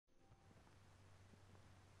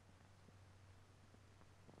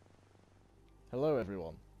Hello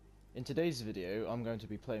everyone. In today's video I'm going to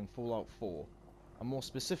be playing Fallout 4, and more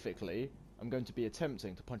specifically I'm going to be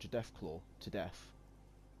attempting to punch a Deathclaw to death.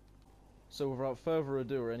 So without further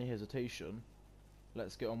ado or any hesitation,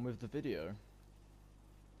 let's get on with the video.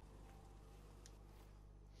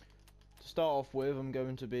 To start off with, I'm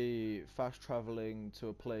going to be fast travelling to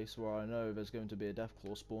a place where I know there's going to be a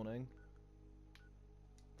Deathclaw spawning.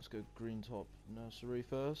 Let's go Green Top Nursery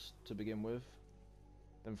first to begin with.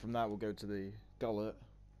 Then from that we'll go to the gullet.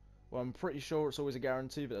 Well, I'm pretty sure it's always a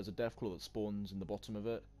guarantee, but there's a Deathclaw that spawns in the bottom of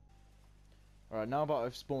it. Alright, now that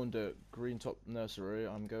I've spawned at Green Top Nursery,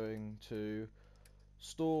 I'm going to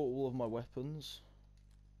store all of my weapons.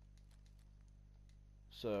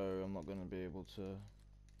 So I'm not going to be able to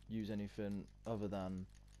use anything other than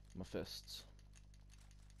my fists.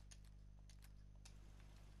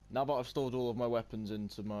 Now that I've stored all of my weapons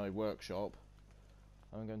into my workshop,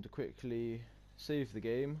 I'm going to quickly save the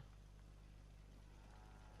game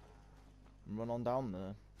and run on down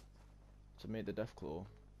there to meet the Deathclaw.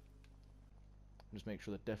 Just make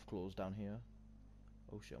sure the Deathclaw's down here.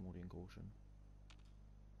 Oh shit, I'm already in caution.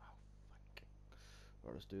 Oh, fuck.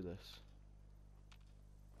 Alright, let's do this.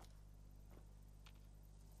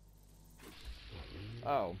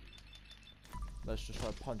 Oh. Let's just try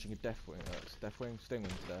punching a Deathwing. Stingwing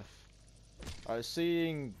to death. Alright,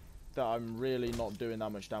 seeing that I'm really not doing that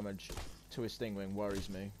much damage to his Stingwing worries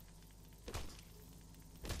me.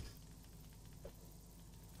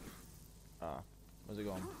 Ah, where's it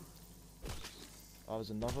gone? Oh, there's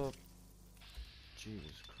another.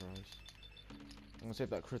 Jesus Christ. I'm gonna save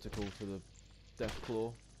that critical for the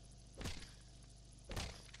Deathclaw.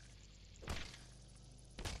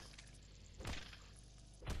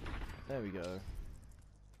 There we go.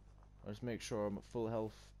 I'll just make sure I'm at full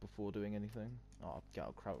health before doing anything. Oh, get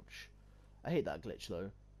out, crouch. I hate that glitch though.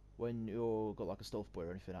 When you're got like a stealth boy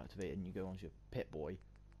or anything activated and you go onto your pit boy,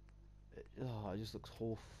 it just looks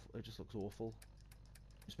awful. It just looks awful.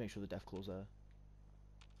 Just make sure the Deathclaw's there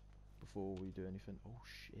before we do anything. Oh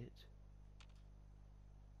shit.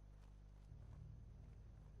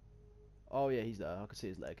 Oh yeah, he's there. I can see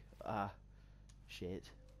his leg. Ah,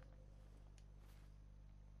 shit.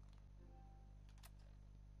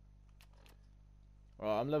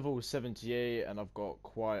 Right, I'm level 78 and I've got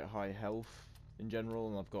quite high health in general,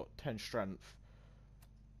 and I've got 10 strength.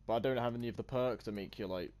 But I don't have any of the perks that make your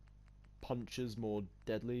like punches more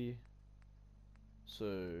deadly. So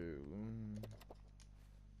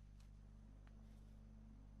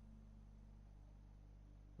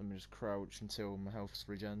let me just crouch until my health's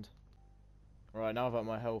regened. Alright, now that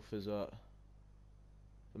my health is at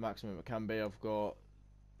the maximum it can be, I've got...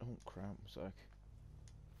 Oh crap, I'm sick.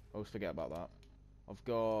 I always forget about that. I've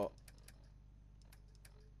got...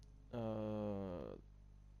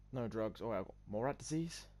 no drugs. Oh, I've got more rat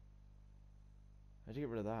disease? How'd you get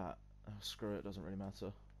rid of that? Oh, screw it, doesn't really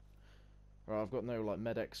matter. Alright, I've got no like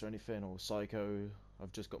medics or anything, or psycho.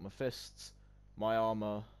 I've just got my fists, my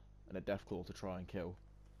armor, and a Deathclaw to try and kill.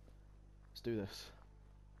 Let's do this.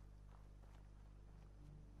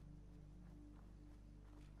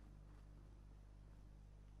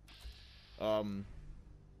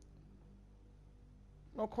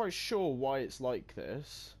 Not quite sure why it's like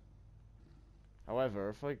this. However,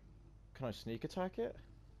 if I... Can I sneak attack it?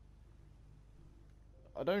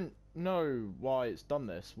 I don't know why it's done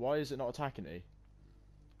this. Why is it not attacking me?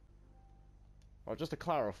 Well, just to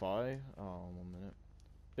clarify... Oh, 1 minute.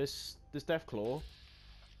 This Deathclaw...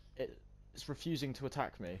 It's refusing to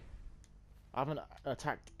attack me. I haven't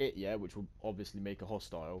attacked it yet, which will obviously make a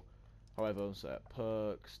hostile. However, set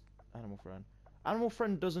perks... Animal friend. Animal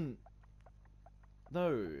friend doesn't...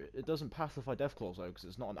 No, it doesn't pacify Deathclaws though, because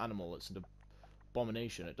it's not an animal, it's an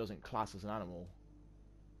abomination. It doesn't class as an animal.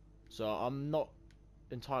 So I'm not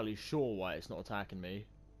entirely sure why it's not attacking me.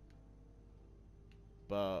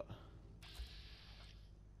 But...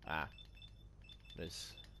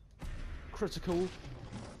 This. Critical.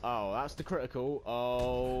 Oh, that's the critical.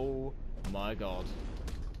 Oh my god.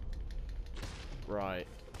 Right.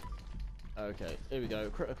 Okay, here we go.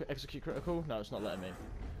 Critical, execute critical. No, it's not letting me.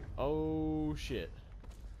 Oh shit.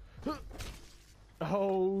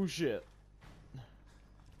 Oh shit.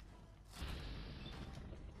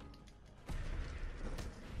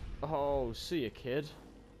 Oh, see ya, kid.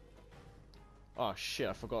 Oh shit,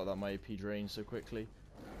 I forgot that my AP drained so quickly.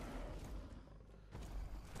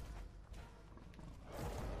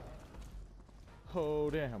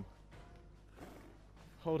 Oh damn.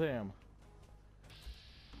 Oh damn.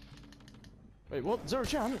 Wait, what? Zero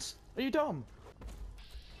chance? Are you dumb?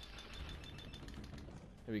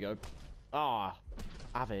 Here we go. Ah,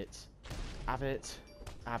 have it. Have it.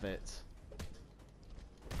 Have it.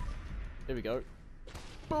 Here we go.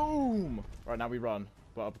 Boom! Right, now we run.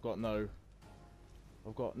 But I've got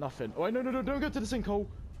nothing. Oh, no, no, no, don't go to the sinkhole.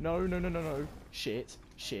 No, no, no, no, no. Shit,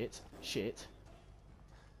 shit, shit.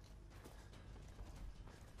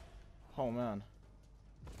 Oh, man.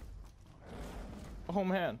 Oh,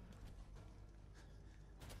 man.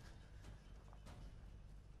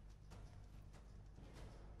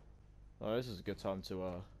 Oh, this is a good time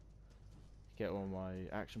to, get all my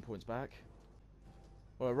action points back.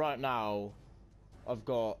 Well, right now, I've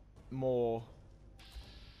got more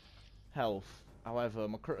health. However,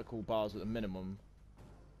 my critical bar's at the minimum.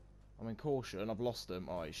 I'm in caution. I've lost him.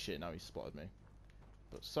 Oh, shit, now he's spotted me.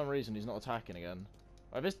 But for some reason, he's not attacking again.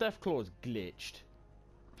 Right, this Deathclaw is glitched.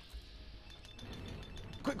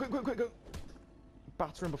 Quick, quick, quick, quick, go!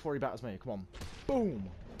 Batter him before he batters me. Come on. Boom!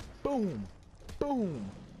 Boom!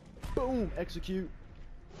 Boom! Boom! Execute.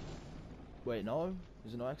 Wait, no?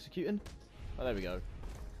 Is it not executing? Oh, there we go.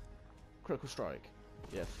 Critical strike.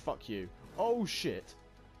 Yeah, fuck you. Oh, shit.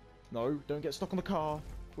 No, don't get stuck on the car.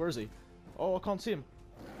 Where is he? Oh, I can't see him.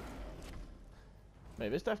 Mate,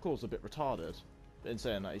 this Deathclaw's a bit retarded. But in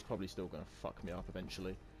saying that, he's probably still going to fuck me up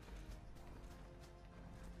eventually.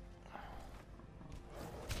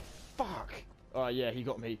 Fuck! Oh, yeah, he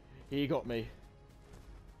got me. He got me.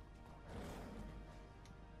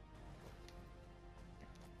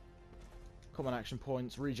 Come on, action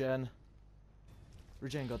points. Regen.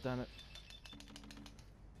 Regen, goddammit.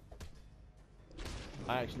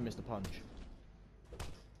 I actually missed a punch.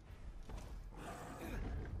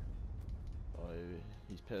 Oh,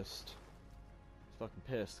 he's pissed. He's fucking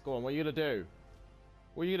pissed. Go on, what are you gonna do?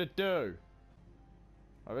 What are you gonna do?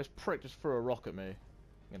 Oh, this prick just threw a rock at me. I'm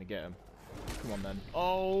gonna get him. Come on, then.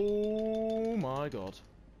 Oh my god.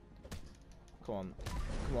 Come on.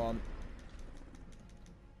 Come on.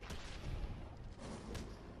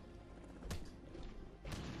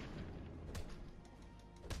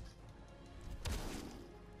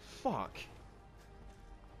 Fuck.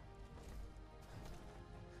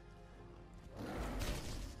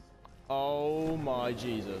 Oh my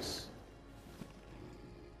Jesus.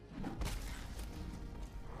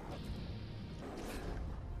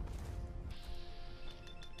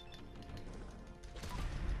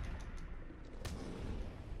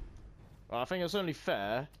 Well, I think it's only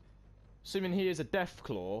fair, assuming he is a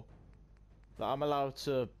Deathclaw, that I'm allowed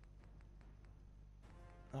to...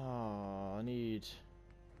 Oh, I need...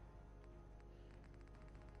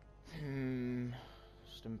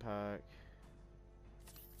 Stim pack.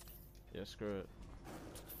 Yeah, screw it.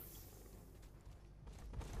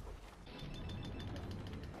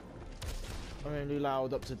 I'm only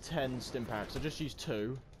allowed up to 10 stim packs. I just used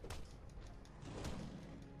 2.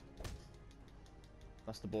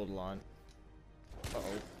 That's the borderline.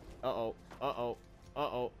 Uh-oh. Uh-oh. Uh-oh.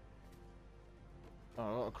 Uh-oh. Oh,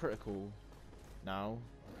 I got a critical now.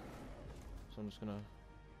 So I'm just gonna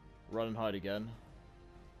run and hide again.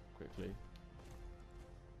 Quickly.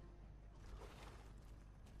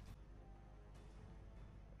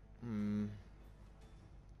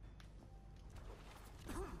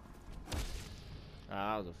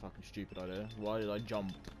 Ah, that was a fucking stupid idea. Why did I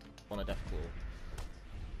jump on a Deathclaw?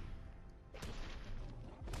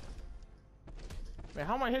 Wait,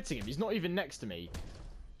 how am I hitting him? He's not even next to me.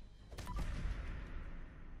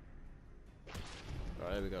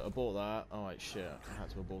 Right, there we go. Abort that. Alright, shit. I had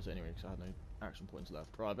to abort it anyway because I had no action points left.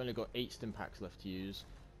 Right, I've only got 8 stim packs left to use.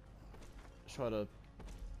 Let's try to...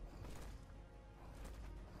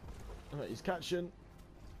 Alright, he's catching.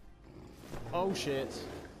 Oh, shit.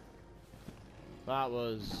 That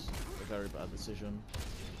was a very bad decision.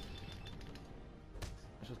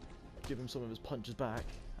 Let's just give him some of his punches back.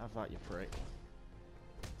 Have that, you prick.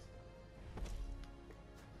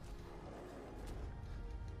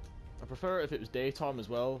 I prefer it if it was daytime as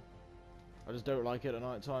well. I just don't like it at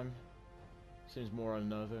night time. Seems more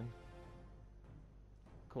unnerving.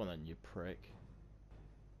 Come on then, you prick.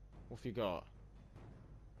 What have you got?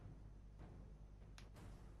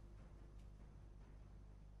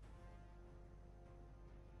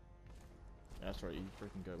 Yeah, that's right, you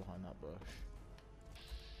freaking go behind that bush.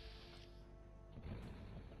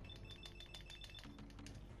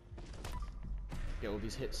 Get all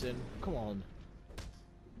these hits in. Come on.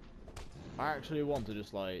 I actually want to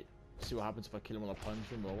just like see what happens if I kill him when I punch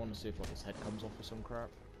him, but I want to see if like his head comes off or some crap.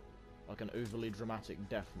 Like an overly dramatic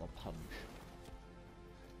death from a punch.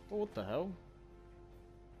 Oh, what the hell?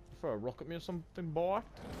 You throw a rock at me or something, boy?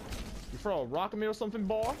 You throw a rock at me or something,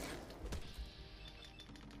 boy?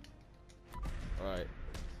 Alright.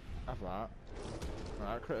 Have that.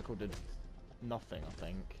 Alright, critical did nothing, I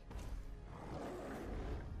think.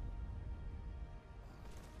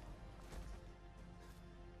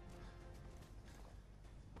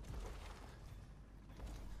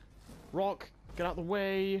 Rock, get out the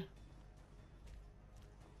way.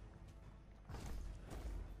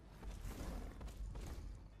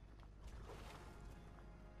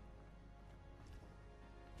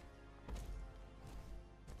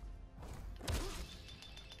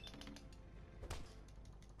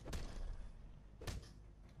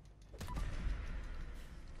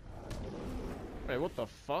 Wait, what the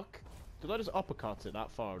fuck? Did I just uppercut it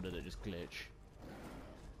that far, or did it just glitch?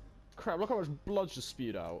 Crap, look how much blood just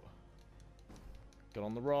spewed out. Get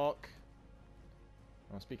on the rock.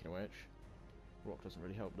 Oh, speaking of which, rock doesn't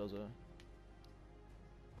really help, does it?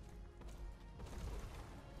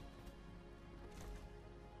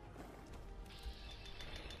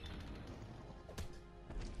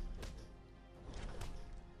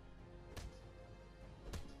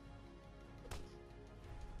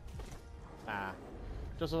 Ah.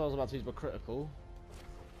 Just as I was about to use my critical.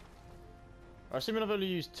 Assuming I've only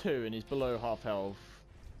used 2 and he's below half health.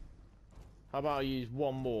 How about I use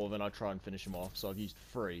 1 more, then I try and finish him off, so I've used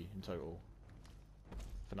 3 in total.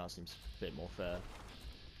 For now, seems a bit more fair.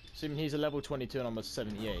 Assuming he's a level 22 and I'm a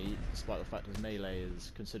 78, despite the fact his melee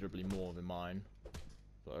is considerably more than mine.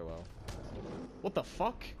 But oh well. What the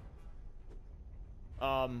fuck?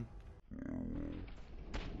 What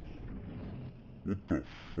the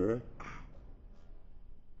fuck?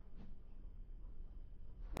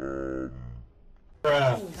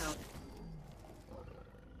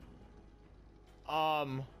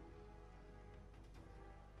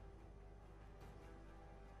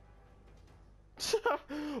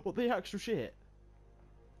 What the actual shit?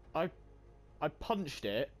 I punched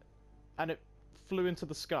it, and it flew into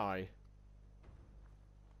the sky.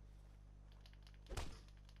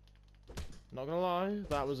 Not gonna lie,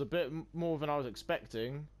 that was a bit more than I was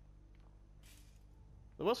expecting.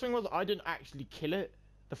 The worst thing was I didn't actually kill it.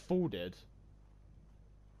 The fool did.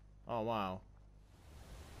 Oh wow.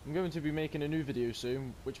 I'm going to be making a new video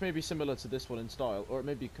soon, which may be similar to this one in style, or it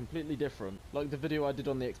may be completely different, like the video I did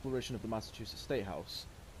on the exploration of the Massachusetts State House.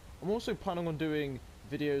 I'm also planning on doing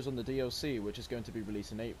videos on the DLC, which is going to be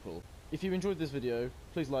released in April. If you enjoyed this video,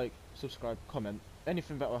 please like, subscribe, comment,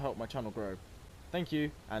 anything that will help my channel grow. Thank you,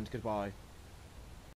 and goodbye.